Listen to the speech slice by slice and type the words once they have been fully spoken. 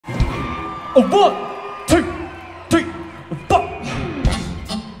A 1, 2, 3, 4.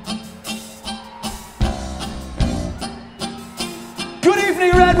 Good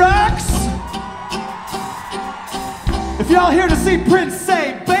evening, Red Rocks. If y'all here to see Prince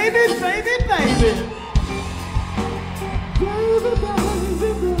say, baby, baby, baby. Baby,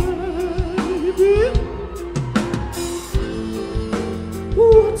 baby, baby.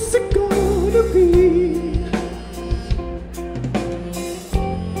 What's it gonna be?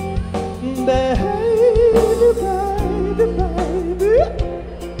 Baby, baby, baby.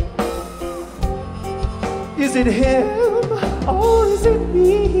 Is it him or is it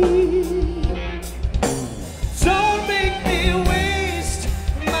me? Don't make me waste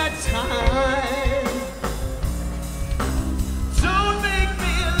my time. Don't make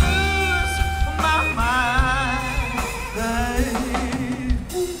me lose my mind, baby.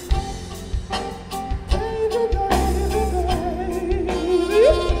 Baby, baby, baby.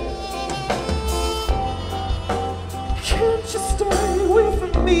 Can't you stay with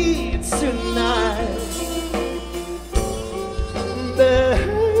me tonight?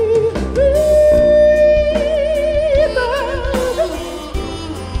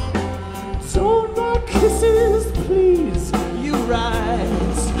 Don't my kisses please you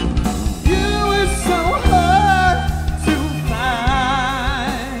right? You is so hard to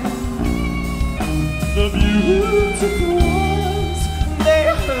find. The beautiful ones, they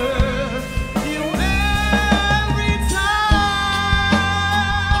hurt you every time.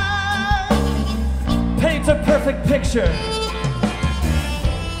 Paint a perfect picture.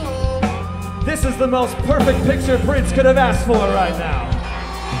 This is the most perfect picture Prince could have asked for right now.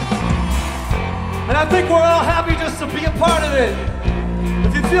 And I think we're all happy just to be a part of it.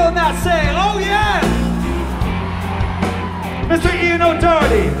 If you're feeling that, say, oh yeah! Mr. Ian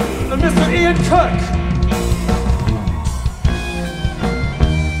O'Doherty and Mr. Ian Cooke.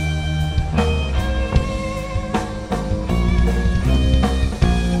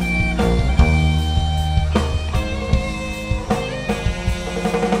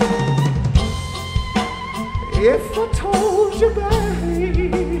 If I told you,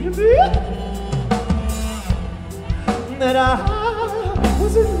 baby, that I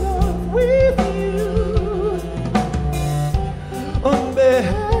was in love with you, oh baby,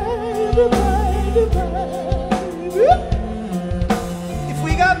 baby, baby, if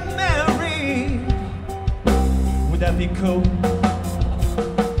we got married, would that be cool?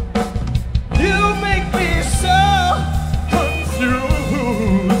 You make me so confused.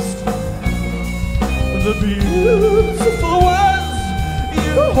 The beautiful ones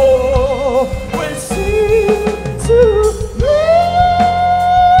you always seem to me.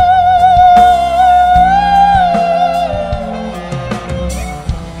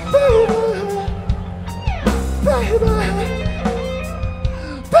 Baby, baby,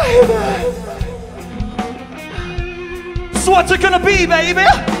 baby. So what's it gonna be, baby?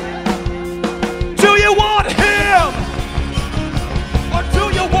 Do you want him? Or do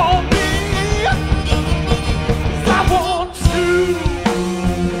you want me? I want to.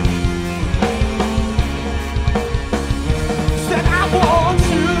 Said I want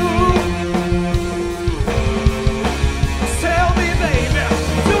to. Tell me, baby,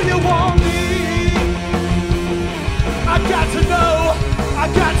 do you want me? I got to know,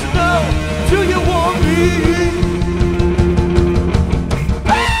 do you want me?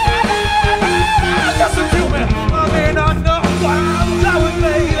 Listen to me, I may not know why I'm going,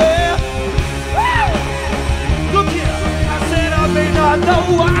 baby. Look here, I said I may not know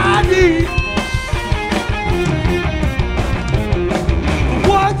what I need.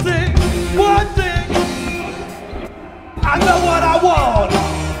 One thing, I know what I want.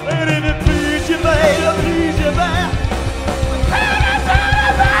 And if it please you, baby, please you, baby.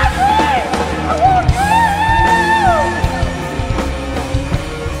 I want you.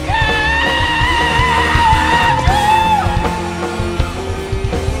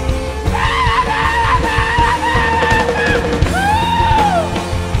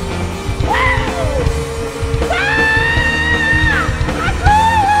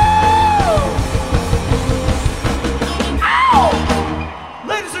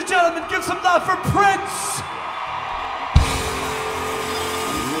 Some love for Prince!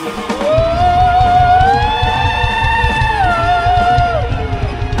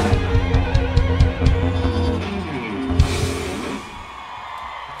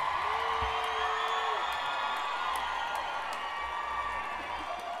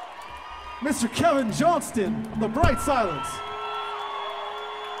 Mr. Kevin Johnston, The Bright Silence.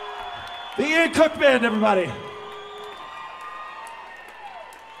 The Ian Cooke Band, everybody.